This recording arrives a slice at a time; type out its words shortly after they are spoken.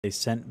they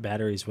sent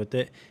batteries with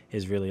it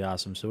is really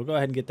awesome. So we'll go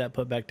ahead and get that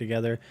put back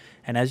together.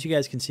 And as you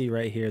guys can see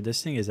right here,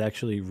 this thing is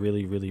actually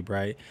really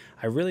bright.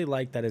 I really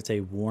like that it's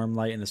a warm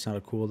light and it's not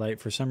a cool light.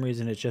 For some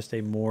reason, it's just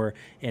a more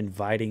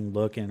inviting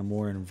look and a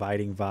more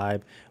inviting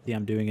vibe that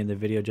I'm doing in the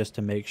video, just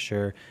to make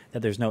sure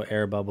that there's no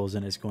air bubbles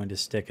and it's going to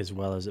stick as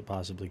well as it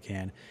possibly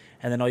can.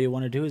 And then all you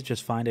want to do is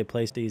just find a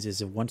place. These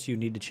is once you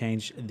need to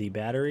change the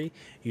battery,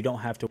 you don't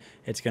have to.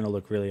 It's going to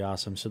look really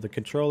awesome. So the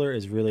controller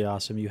is really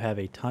awesome. You have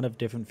a ton of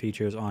different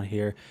features on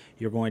here.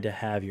 You're going to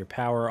have your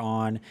power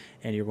on,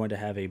 and you're going to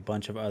have a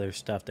bunch of other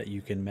stuff that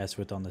you can mess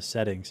with on the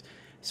settings.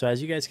 So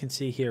as you guys can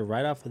see here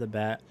right off of the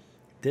bat,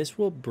 this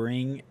will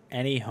bring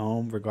any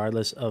home,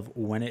 regardless of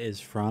when it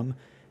is from,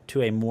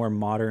 to a more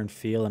modern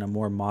feel and a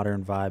more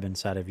modern vibe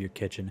inside of your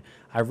kitchen.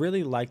 I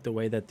really like the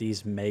way that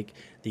these make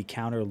the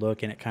counter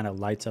look, and it kind of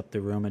lights up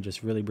the room and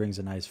just really brings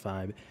a nice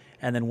vibe.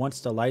 And then once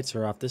the lights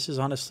are off, this is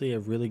honestly a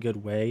really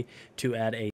good way to add a